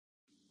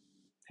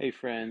Hey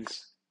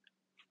friends,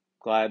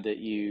 glad that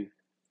you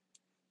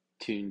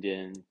tuned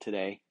in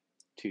today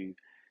to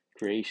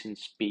Creation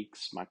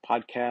Speaks, my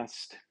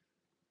podcast,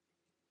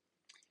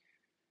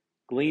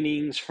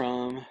 gleanings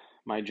from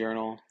my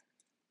journal.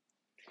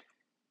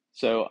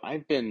 So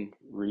I've been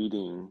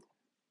reading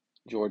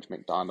George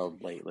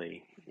MacDonald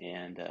lately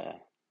and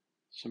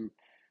some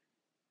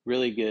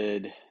really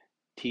good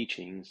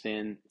teachings.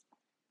 And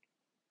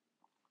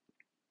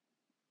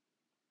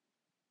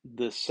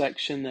the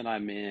section that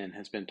I'm in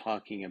has been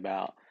talking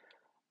about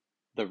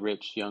the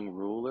rich young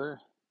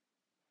ruler,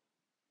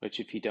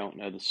 which if you don't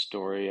know the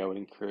story, I would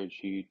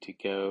encourage you to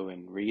go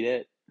and read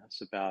it.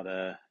 It's about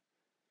a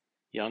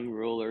young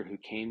ruler who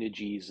came to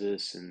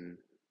Jesus and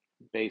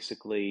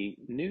basically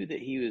knew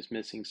that he was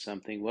missing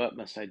something. What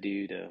must I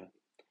do to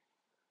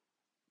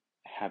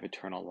have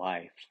eternal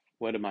life?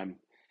 What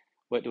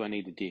do I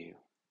need to do?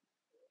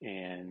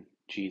 And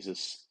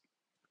Jesus,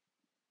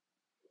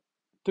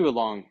 through a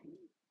long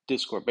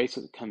discourse,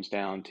 basically comes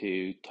down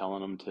to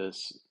telling him to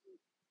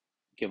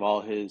give all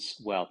his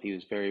wealth. He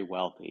was very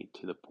wealthy,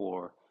 to the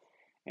poor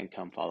and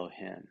come follow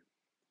him.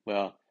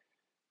 Well,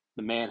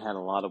 the man had a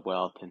lot of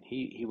wealth and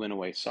he went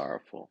away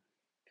sorrowful.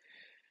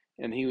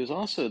 And he was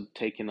also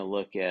taking a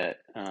look at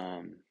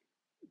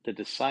the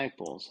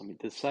disciples. I mean,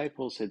 the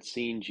disciples had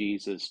seen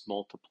Jesus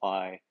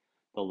multiply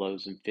the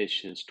loaves and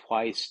fishes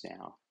twice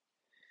now.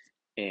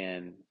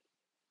 And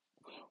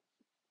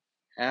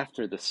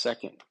after the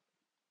second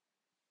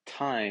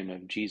time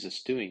of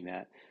Jesus doing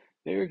that,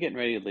 they were getting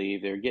ready to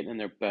leave. They were getting in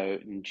their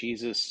boat, and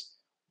Jesus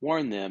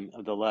warned them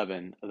of the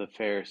leaven of the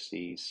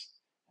Pharisees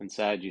and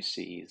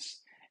Sadducees.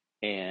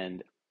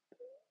 And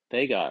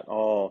they got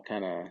all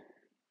kind of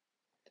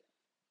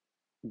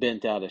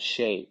bent out of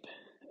shape.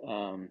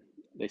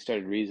 They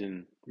started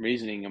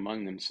reasoning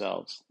among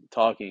themselves,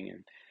 talking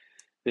and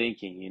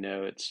thinking,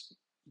 it's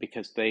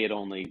because they had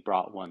only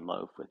brought one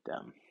loaf with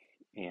them,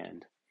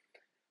 and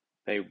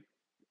they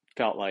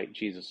felt like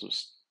Jesus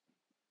was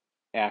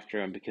after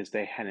them because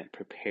they hadn't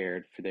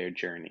prepared for their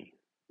journey.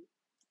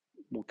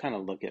 We'll kind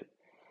of look at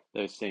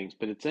those things,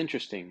 but it's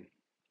interesting.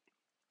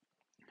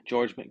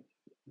 George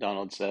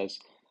MacDonald says,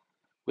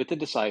 with the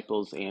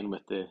disciples and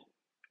with the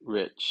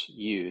rich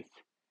youth,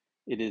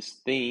 it is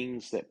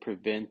things that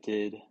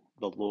prevented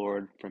the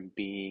Lord from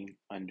being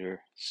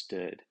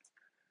understood.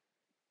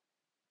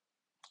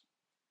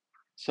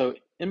 So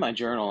in my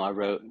journal, I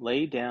wrote,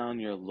 lay down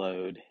your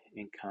load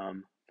and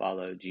come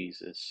follow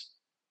Jesus.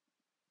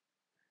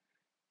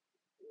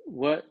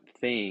 What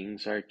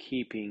things are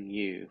keeping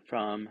you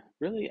from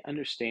really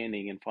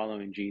understanding and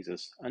following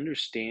Jesus,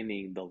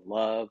 understanding the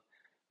love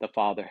the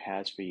Father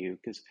has for you?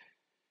 Because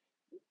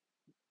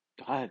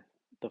God,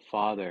 the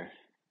Father,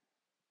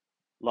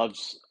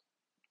 loves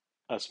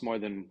us more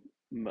than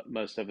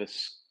most of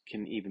us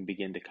can even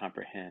begin to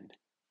comprehend.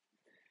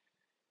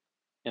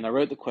 And I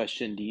wrote the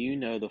question, do you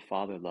know the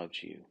Father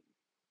loves you?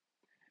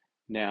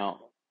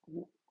 Now,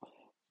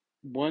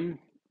 one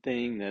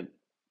thing that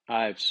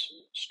I've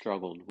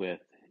struggled with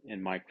in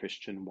my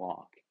Christian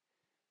walk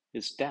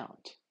is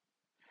doubt.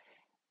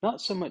 Not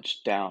so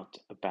much doubt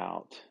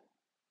about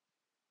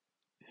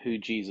who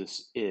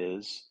Jesus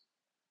is,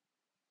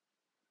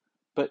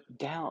 but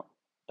doubt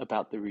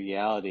about the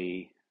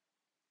reality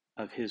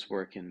of his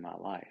work in my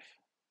life.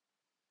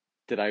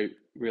 Did I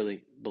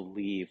really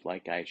believe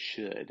like I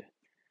should?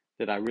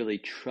 Did I really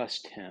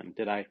trust him?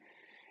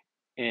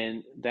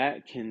 And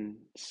that can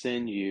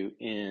send you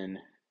in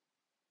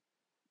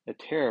a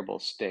terrible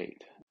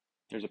state.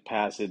 There's a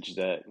passage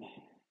that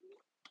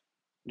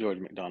George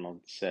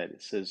MacDonald said.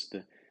 It says,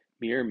 the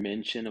mere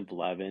mention of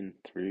leaven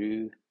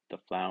through the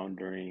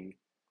floundering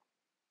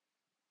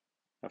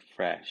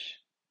afresh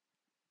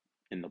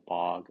in the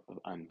bog of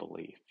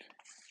unbelief.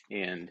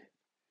 And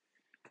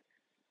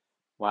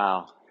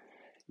wow,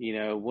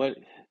 what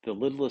the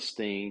littlest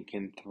thing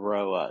can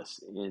throw us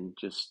in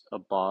just a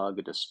bog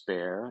of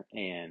despair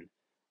and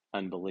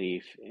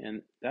unbelief.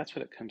 And that's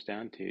what it comes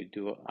down to.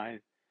 Do I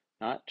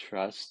not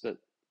trust that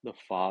the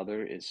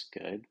Father is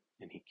good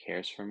and he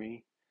cares for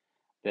me?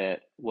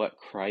 That what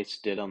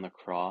Christ did on the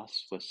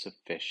cross was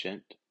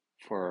sufficient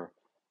for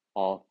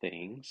all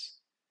things?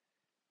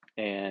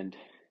 And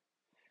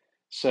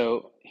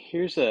so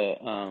here's a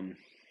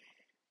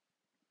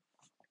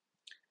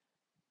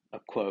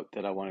quote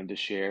that I wanted to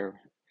share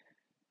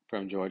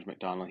from George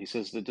MacDonald. He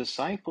says, the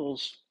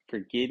disciples,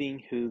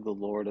 forgetting who the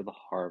Lord of the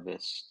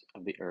harvest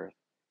of the earth,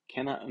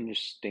 cannot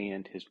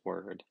understand his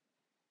word,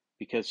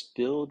 because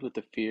filled with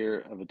the fear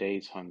of a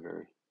day's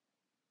hunger.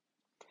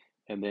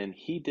 And then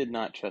he did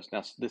not trust.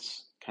 Now,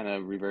 this kind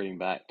of reverting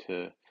back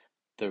to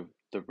the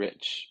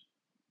rich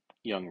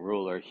young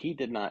ruler, he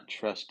did not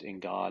trust in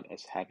God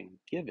as having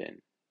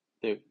given.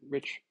 The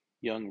rich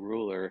young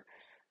ruler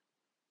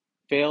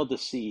failed to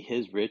see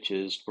his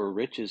riches were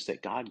riches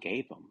that God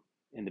gave him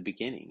in the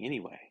beginning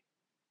anyway.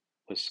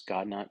 Was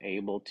God not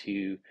able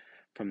to,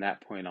 from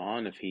that point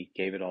on, if he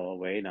gave it all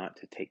away, not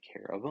to take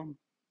care of him?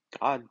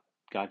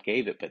 God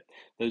gave it, but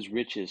those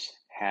riches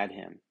had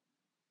him.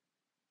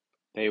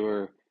 They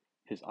were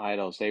his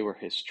idols. They were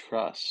his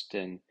trust.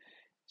 And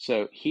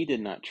So he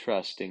did not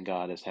trust in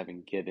God as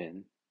having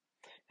given.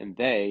 And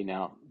they,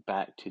 now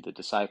back to the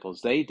disciples,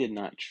 they did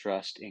not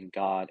trust in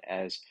God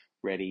as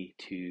ready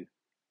to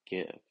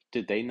give.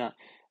 Did they not?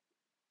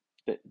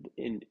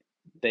 In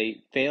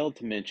They failed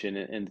to mention,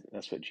 and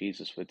that's what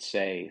Jesus would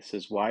say. He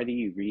says, "Why do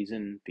you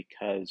reason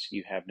because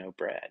you have no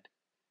bread?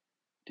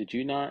 Did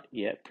you not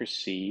yet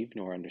perceive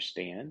nor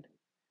understand?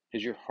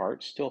 Is your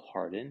heart still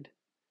hardened?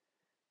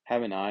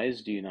 Having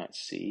eyes, do you not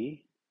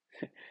see?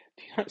 Do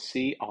you not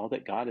see all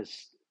that God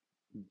has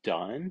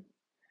done?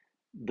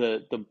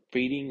 The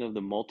feeding of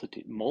the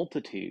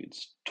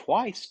multitudes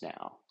twice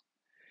now,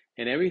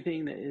 and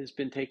everything that has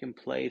been taking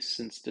place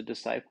since the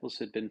disciples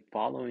had been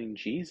following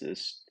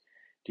Jesus.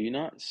 Do you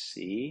not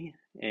see?"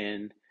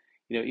 And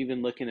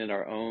even looking at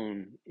our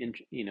own,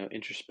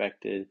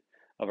 introspective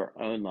of our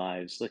own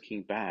lives,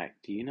 looking back,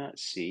 do you not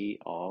see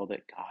all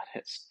that God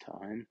has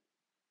done?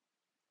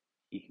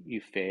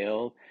 You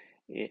fail,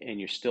 and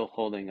you're still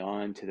holding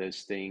on to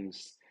those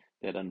things,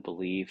 that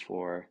unbelief,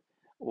 or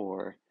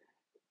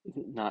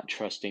not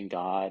trusting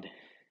God.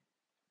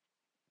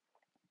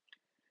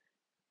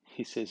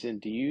 He says,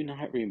 "And do you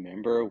not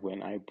remember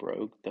when I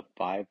broke the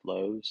 5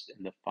 loaves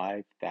and the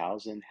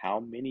 5,000? How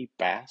many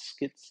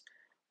baskets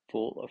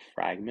full of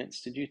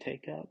fragments did you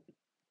take up?"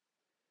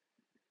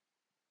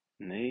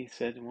 And they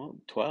said, "Well,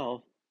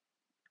 12.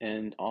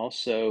 And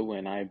also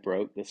when I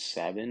broke the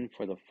 7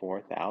 for the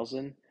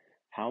 4,000,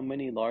 how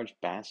many large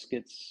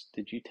baskets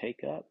did you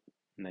take up?"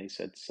 And they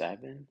said,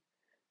 7.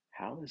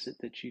 How is it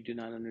that you do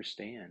not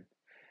understand?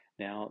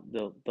 Now,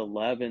 the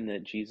leaven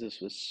that Jesus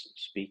was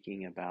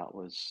speaking about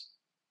was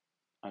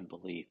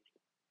unbelief,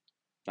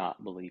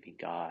 not believing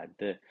God.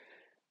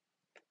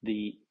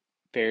 The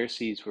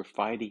Pharisees were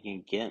fighting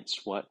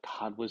against what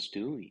God was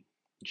doing.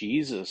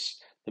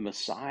 Jesus, the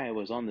Messiah,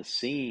 was on the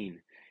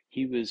scene.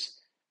 He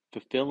was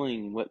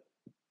fulfilling what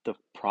the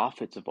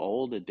prophets of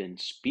old had been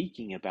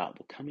speaking about,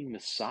 the coming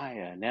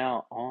Messiah,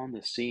 now on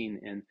the scene,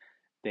 and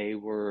they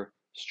were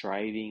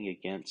striving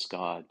against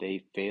God. They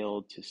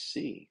failed to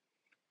see.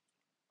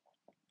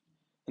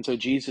 And so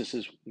Jesus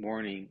is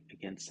warning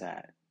against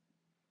that.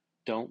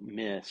 Don't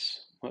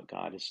miss what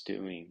God is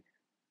doing.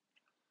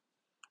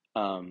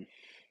 Um,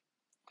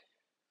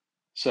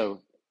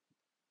 so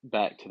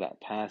back to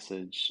that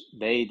passage,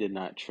 they did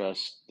not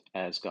trust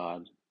as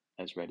God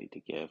as ready to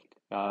give.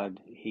 God,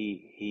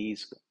 He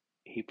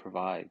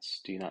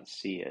provides. Do you not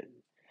see it?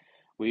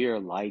 We are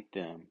like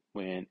them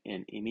when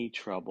in any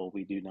trouble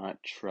we do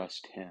not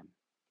trust Him.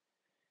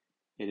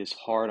 It is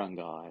hard on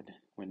God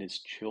when His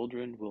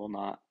children will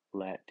not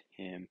let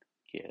Him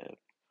give.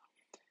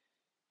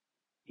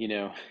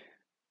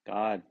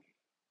 God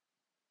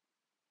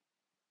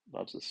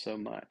loves us so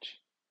much.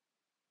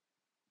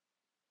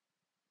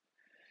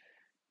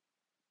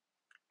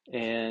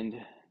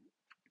 And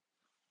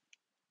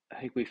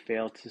I think we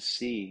fail to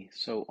see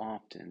so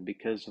often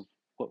because of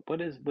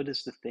what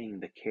is the thing,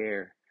 the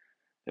care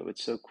that would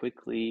so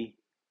quickly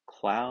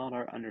cloud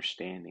our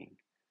understanding,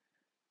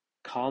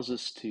 cause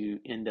us to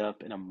end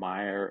up in a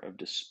mire of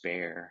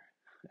despair,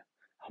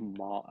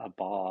 a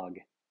bog,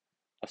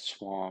 a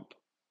swamp,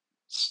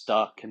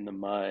 stuck in the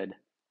mud.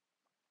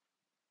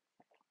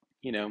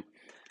 You know,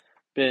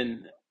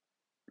 Ben,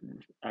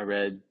 I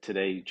read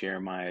today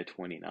Jeremiah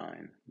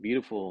 29,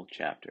 beautiful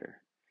chapter.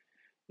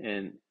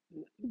 And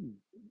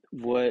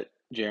what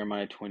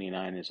Jeremiah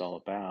 29 is all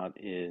about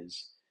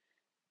is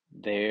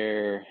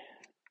they're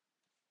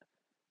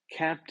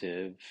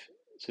captive.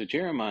 So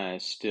Jeremiah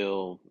is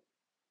still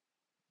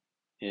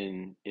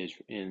in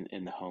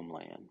the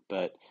homeland,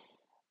 but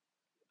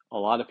a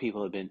lot of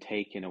people have been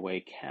taken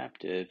away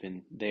captive,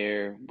 and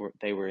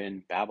they were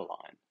in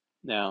Babylon.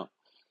 Now,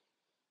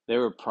 there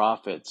were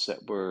prophets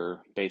that were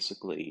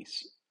basically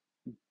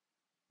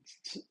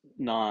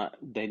not,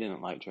 they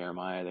didn't like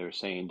Jeremiah. They were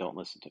saying, don't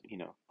listen to,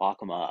 lock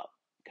them up,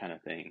 kind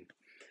of thing.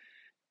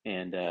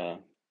 And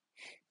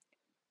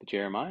but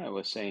Jeremiah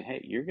was saying,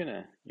 hey, you're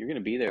gonna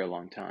be there a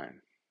long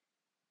time.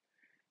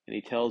 And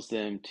he tells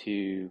them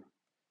to,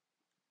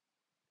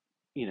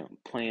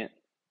 plant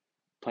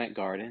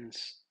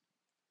gardens,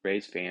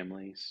 raise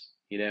families,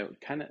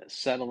 kind of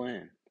settle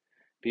in,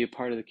 be a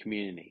part of the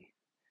community,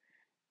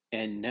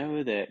 and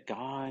know that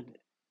God,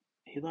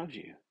 He loves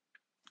you.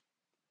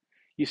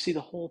 You see, the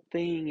whole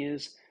thing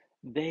is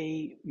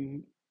they,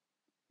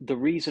 the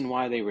reason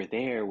why they were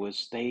there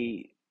was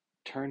they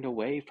turned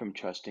away from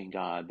trusting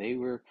God. They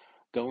were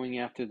going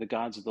after the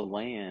gods of the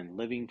land,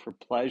 living for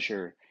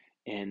pleasure,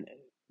 and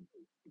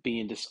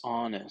being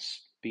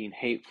dishonest, being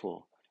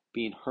hateful,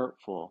 being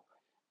hurtful,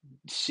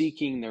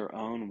 seeking their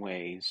own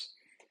ways.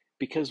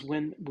 Because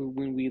when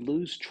we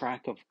lose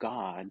track of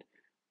God,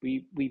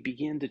 we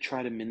begin to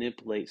try to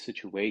manipulate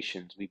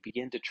situations. We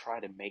begin to try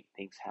to make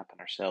things happen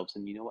ourselves.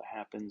 And you know what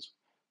happens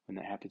when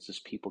that happens is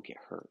people get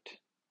hurt.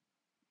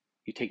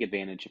 You take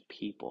advantage of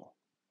people.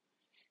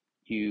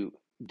 You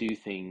do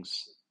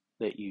things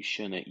that you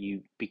shouldn't.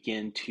 You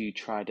begin to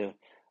try to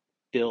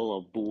fill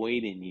a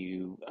void in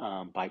you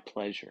by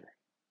pleasure.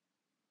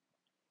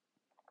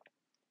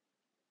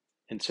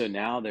 And so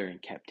now they're in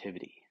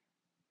captivity.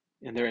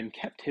 And they're in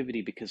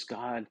captivity because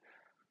God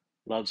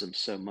loves them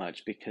so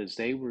much, because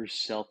they were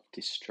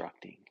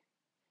self-destructing.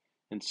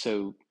 And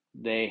so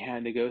they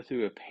had to go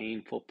through a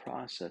painful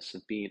process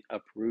of being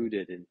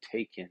uprooted and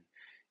taken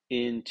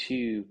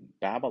into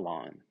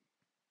Babylon.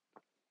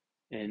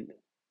 And,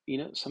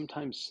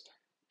 sometimes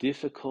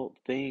difficult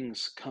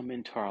things come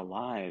into our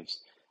lives,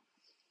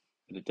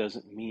 but it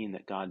doesn't mean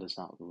that God does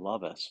not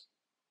love us.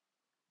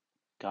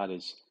 God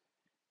is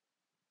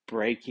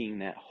breaking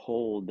that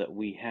hold that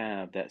we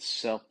have, that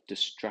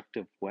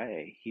self-destructive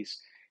way. He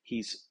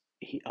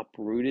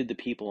uprooted the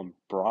people and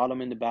brought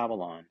them into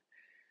Babylon.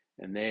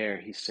 And there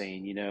he's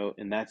saying,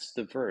 and that's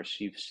the verse.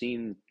 You've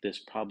seen this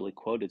probably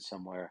quoted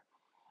somewhere.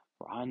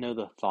 For I know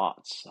the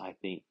thoughts I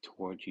think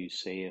toward you,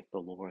 saith the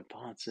Lord,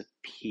 thoughts of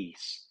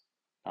peace,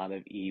 not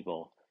of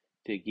evil,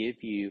 to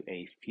give you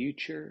a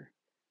future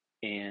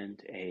and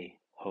a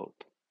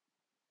hope.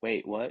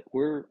 Wait, what?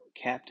 We're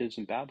captives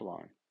in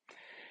Babylon.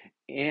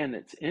 And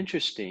it's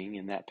interesting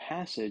in that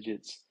passage,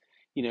 it's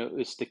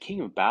the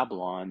king of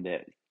Babylon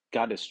that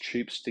got his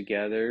troops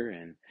together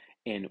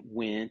and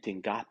went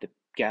and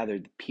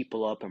gathered the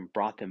people up and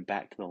brought them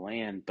back to the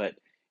land. But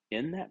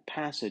in that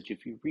passage,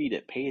 if you read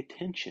it, pay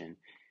attention,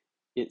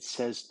 it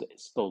says that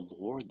it's the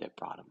Lord that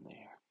brought them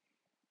there.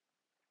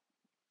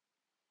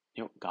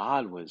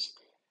 God was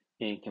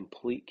in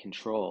complete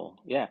control.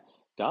 Yeah,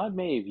 God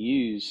may have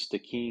used the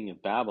king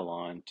of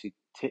Babylon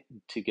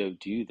to go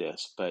do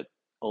this, but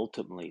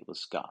ultimately it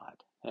was God,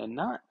 and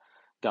not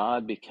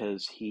God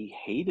because he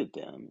hated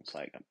them. It's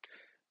like,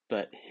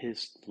 but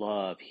his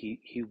love,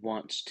 he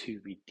wants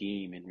to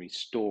redeem and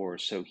restore.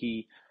 So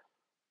he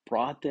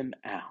brought them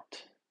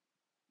out,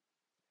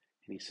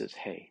 and he says,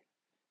 "Hey,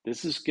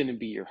 this is going to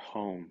be your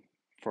home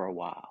for a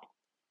while,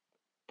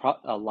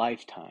 a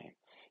lifetime."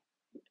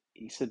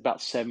 He said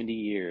about 70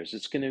 years.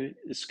 It's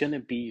gonna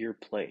be your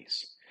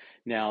place.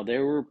 Now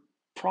there were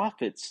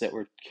prophets that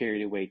were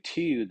carried away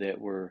too,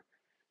 that were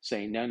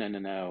saying, no, no, no,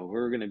 no,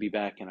 we're gonna be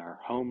back in our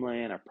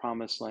homeland, our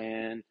promised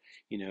land.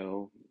 You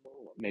know,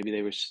 maybe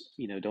they were,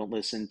 don't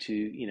listen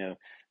to,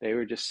 they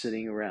were just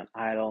sitting around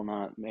idle,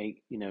 not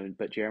make,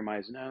 but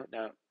Jeremiah's, no,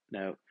 no,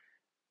 no,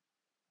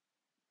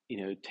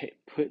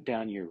 put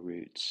down your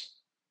roots.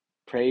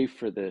 Pray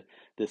for the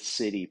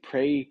city.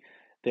 Pray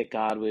that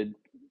God would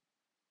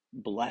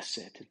bless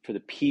it for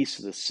the peace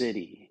of the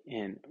city,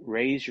 and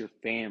raise your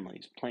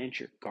families, plant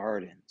your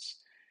gardens.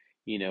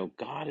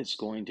 God is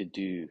going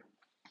to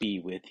be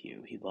with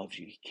you. He loves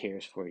you. He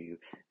cares for you.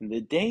 And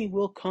the day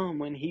will come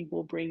when he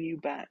will bring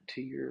you back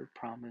to your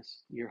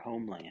promise, your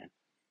homeland.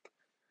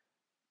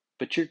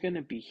 But you're going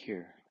to be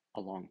here a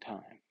long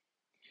time.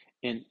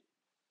 And,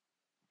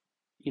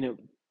 you know,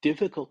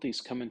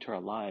 difficulties come into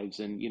our lives,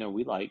 and,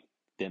 we like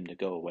them to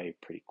go away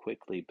pretty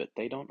quickly, but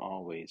they don't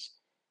always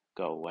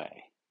go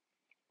away.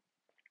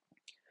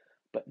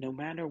 But no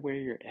matter where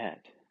you're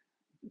at,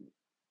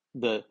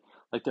 the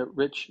like the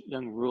rich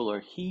young ruler,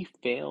 he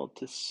failed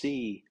to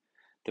see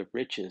the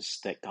riches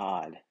that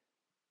God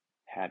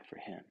had for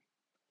him.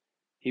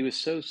 He was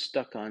so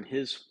stuck on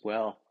his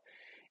wealth,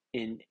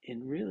 and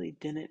really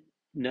didn't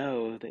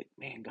know that,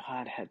 man,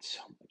 God had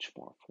so much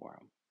more for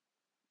him.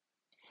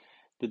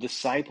 The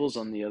disciples,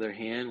 on the other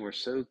hand, were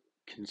so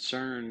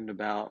concerned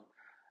about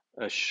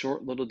a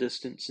short little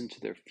distance into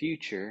their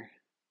future,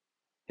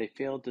 they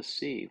failed to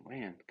see,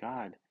 man,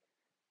 God,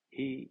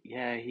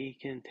 he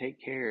can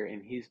take care,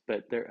 and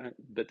but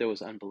there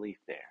was unbelief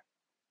there.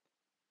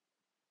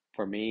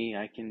 For me,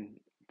 I can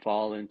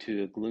fall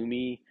into a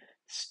gloomy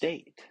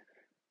state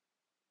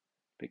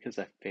because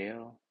I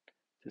fail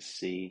to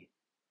see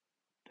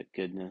the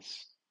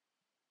goodness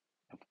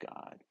of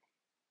God.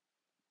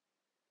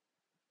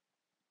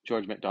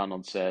 George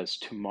MacDonald says,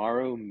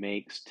 tomorrow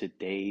makes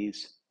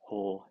today's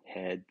whole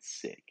head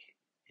sick,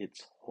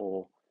 its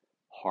whole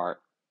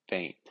heart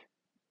faint.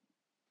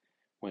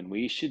 When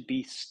we should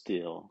be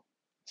still,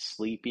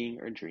 sleeping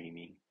or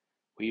dreaming,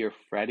 we are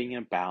fretting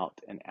about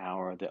an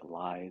hour that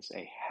lies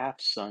a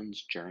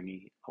half-sun's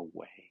journey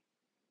away.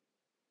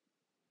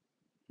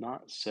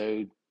 Not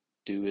so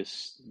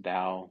doest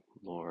thou,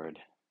 Lord.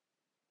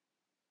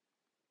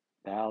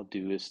 Thou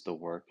doest the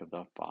work of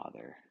the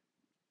Father.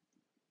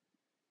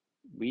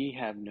 We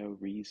have no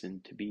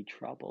reason to be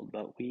troubled,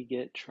 but we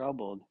get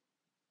troubled.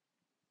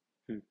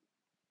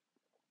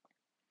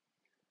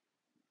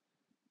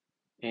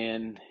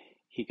 And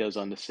he goes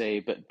on to say,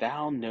 but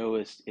thou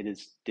knowest it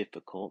is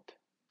difficult.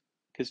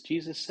 Because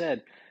Jesus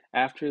said,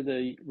 after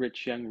the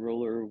rich young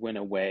ruler went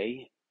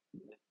away,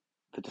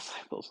 the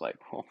disciples like,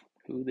 well,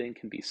 who then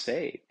can be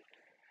saved?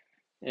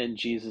 And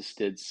Jesus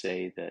did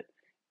say that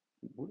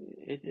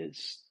it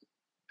is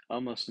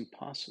almost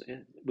impossible.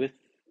 With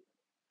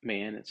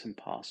man, it's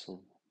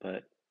impossible,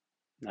 but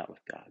not with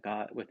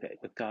God. With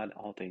God,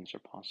 all things are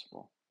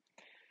possible.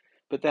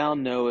 But thou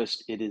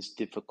knowest it is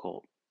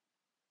difficult,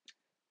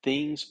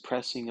 things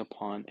pressing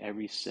upon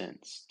every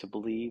sense, to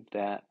believe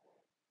that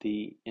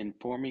the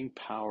informing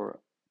power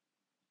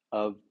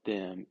of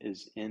them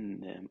is in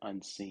them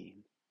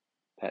unseen,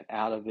 that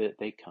out of it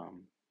they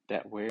come,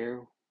 that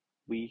where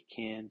we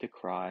can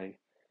descry,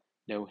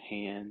 no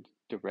hand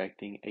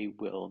directing a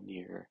will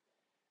nearer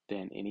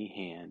than any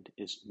hand,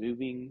 is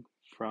moving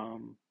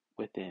from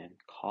within,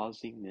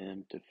 causing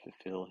them to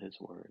fulfill his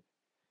word.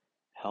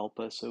 Help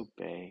us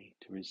obey,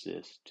 to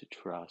resist, to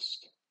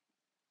trust.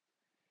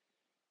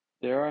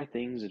 There are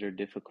things that are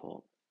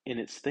difficult, and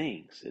it's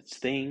things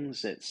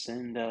that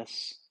send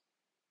us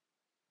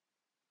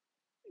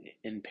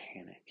in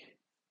panic,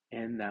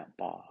 in that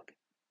bog.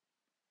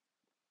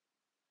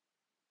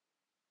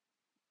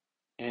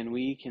 And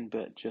we can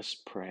but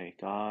just pray,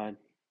 God,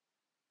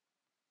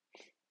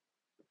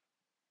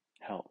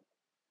 help.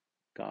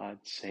 God,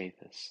 save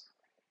us.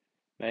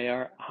 May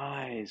our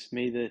eyes,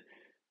 may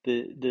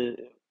the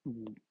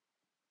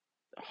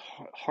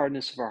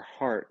hardness of our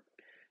heart,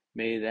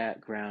 may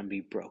that ground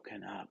be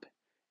broken up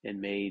and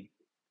made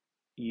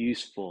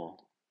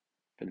useful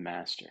for the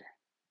Master,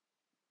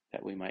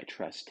 that we might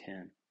trust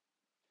him.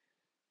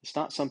 It's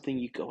not something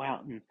you go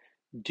out and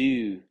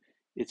do.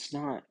 It's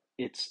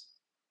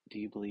do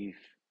you believe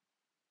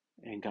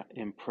and God,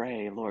 and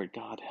pray, Lord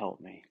God,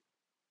 help me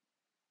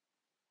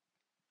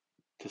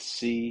to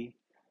see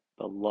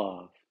the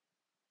love,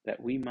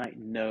 that we might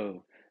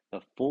know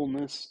the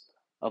fullness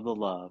of the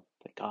love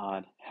that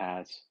God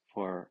has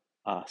for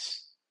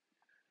us.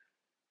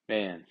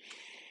 Man,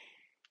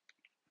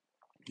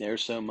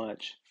 there's so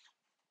much.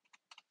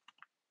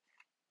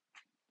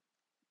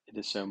 It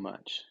is so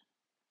much.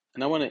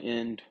 And I want to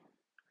end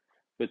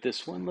with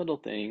this one little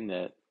thing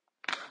that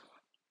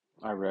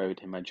I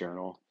wrote in my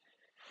journal.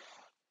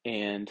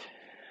 And,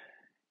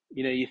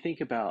 you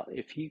think about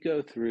if you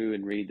go through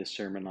and read the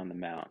Sermon on the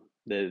Mount,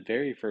 the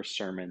very first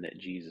sermon that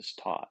Jesus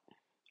taught,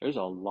 there's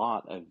a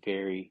lot of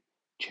very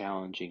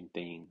challenging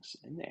things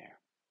in there.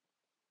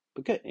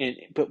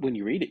 But when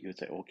you read it, you would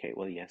say, okay,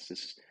 well, yes,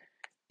 this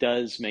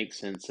does make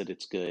sense that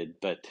it's good,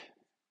 but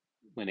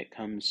when it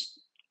comes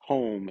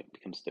home, it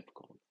becomes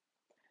difficult.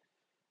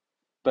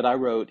 But I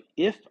wrote,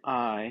 if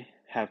I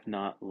have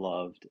not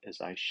loved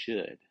as I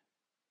should,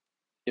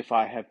 if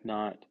I have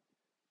not,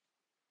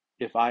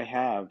 if I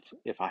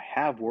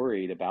have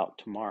worried about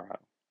tomorrow,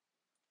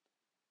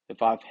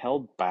 if I've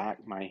held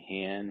back my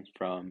hand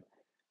from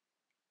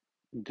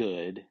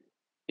good,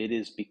 it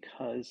is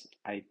because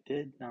I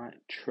did not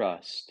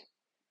trust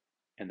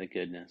in the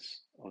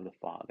goodness of the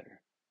Father.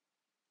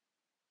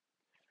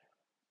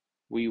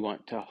 We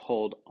want to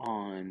hold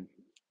on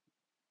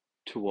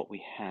to what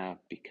we have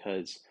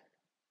because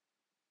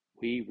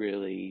we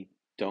really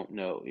don't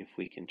know if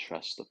we can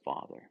trust the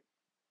Father.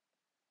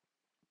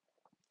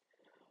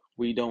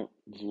 We don't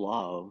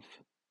love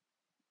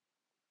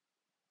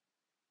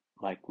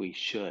like we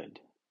should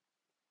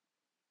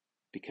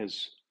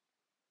because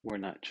we're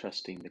not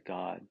trusting the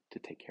God to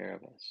take care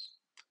of us.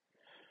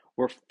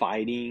 We're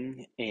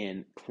fighting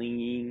and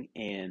clinging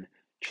and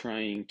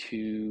trying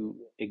to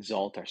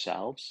exalt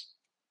ourselves,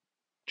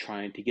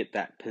 trying to get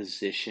that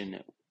position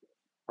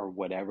or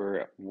whatever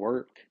at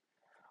work,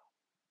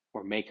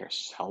 or make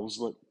ourselves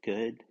look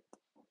good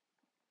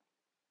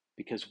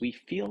because we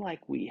feel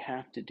like we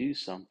have to do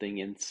something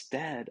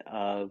instead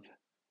of,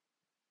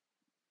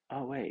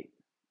 oh, wait,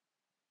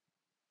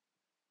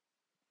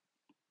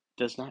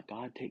 does not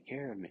God take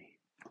care of me?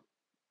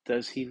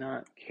 Does he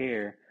not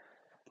care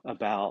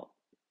about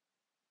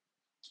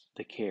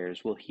the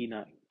cares? Will he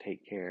not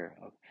take care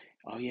of?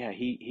 Oh, yeah,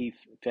 he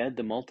fed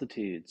the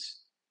multitudes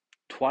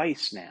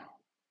twice now.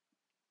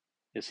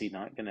 Is he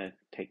not going to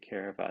take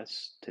care of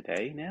us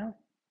today now?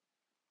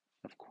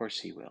 Of course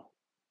he will.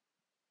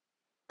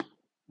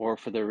 Or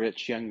for the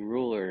rich young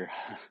ruler,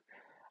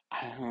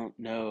 I don't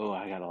know,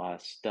 I got a lot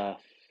of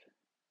stuff.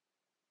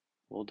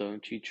 Well,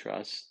 don't you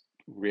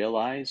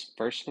realize,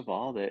 first of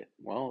all, that,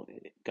 well,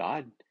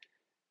 God,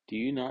 do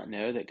you not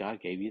know that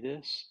God gave you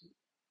this?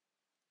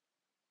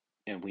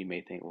 And we may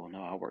think, well,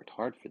 no, I worked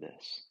hard for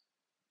this.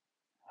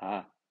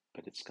 Ah,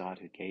 but it's God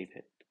who gave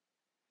it.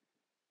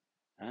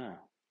 Ah,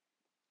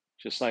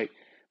 just like,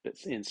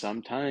 and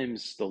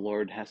sometimes the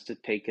Lord has to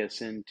take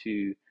us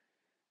into,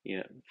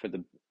 for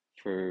the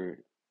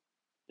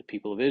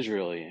people of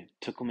Israel,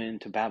 took them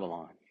into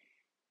Babylon.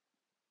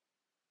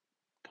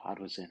 God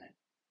was in it.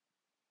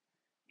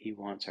 He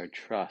wants our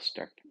trust,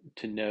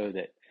 to know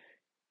that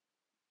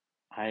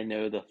I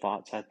know the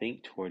thoughts I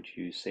think towards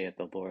you, saith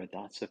the Lord,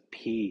 thoughts of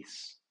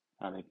peace,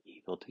 not of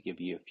evil, to give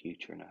you a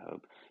future and a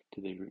hope.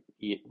 To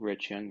the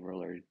rich young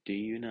ruler, do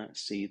you not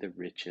see the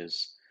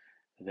riches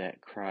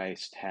that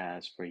Christ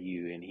has for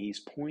you? And he's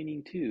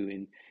pointing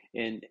to,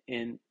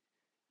 and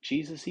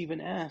Jesus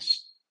even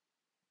asked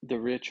the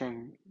rich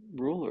young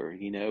ruler,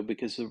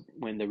 because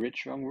when the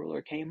rich young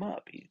ruler came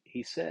up,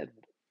 he said,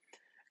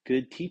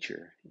 good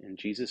teacher. And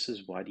Jesus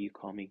says, why do you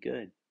call me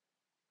good?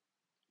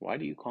 Why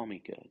do you call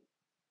me good?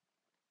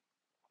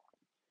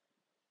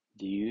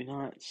 Do you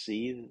not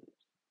see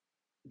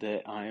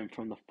that I am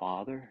from the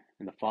Father,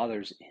 and the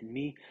Father's in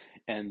me,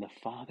 and the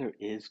Father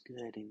is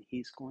good, and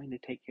he's going to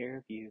take care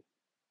of you?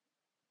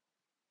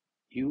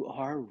 You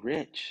are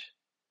rich.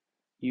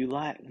 You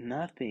lack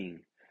nothing,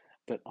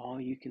 but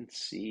all you can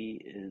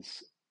see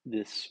is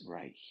this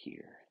right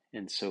here.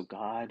 And so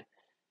God,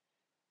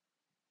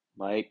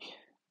 like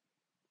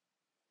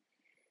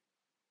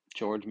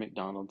George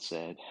MacDonald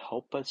said,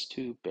 help us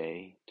to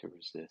obey, to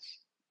resist,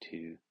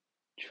 to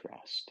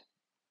trust.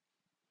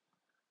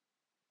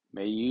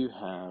 May you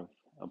have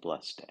a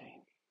blessed day.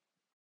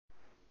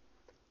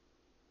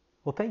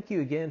 Well, thank you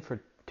again for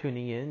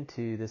tuning in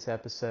to this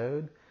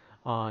episode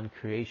on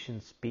Creation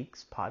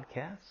Speaks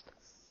podcast.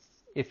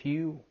 If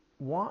you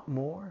want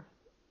more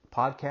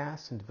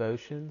podcasts and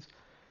devotions,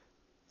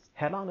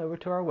 head on over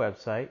to our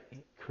website,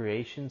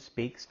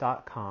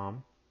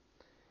 creationspeaks.com.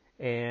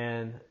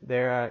 And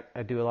there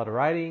I do a lot of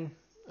writing.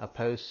 I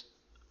post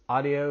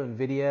audio and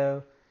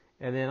video.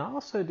 And then I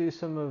also do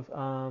some of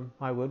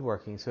my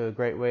woodworking. So a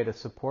great way to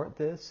support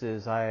this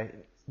is I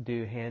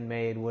do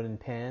handmade wooden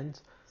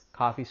pens,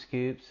 coffee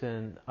scoops,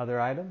 and other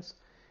items.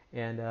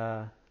 And,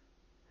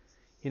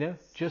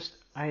 just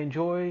I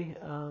enjoy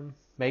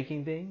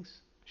making things,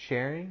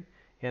 sharing.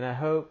 And I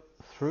hope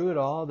through it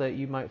all that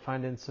you might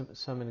find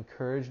some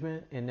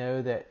encouragement and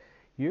know that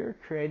you're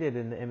created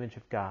in the image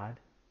of God.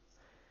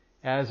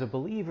 As a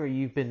believer,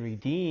 you've been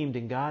redeemed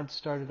and God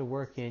started to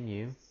work in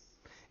you.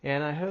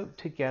 And I hope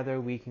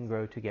together we can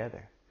grow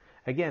together.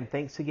 Again,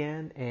 thanks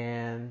again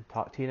and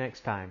talk to you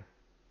next time.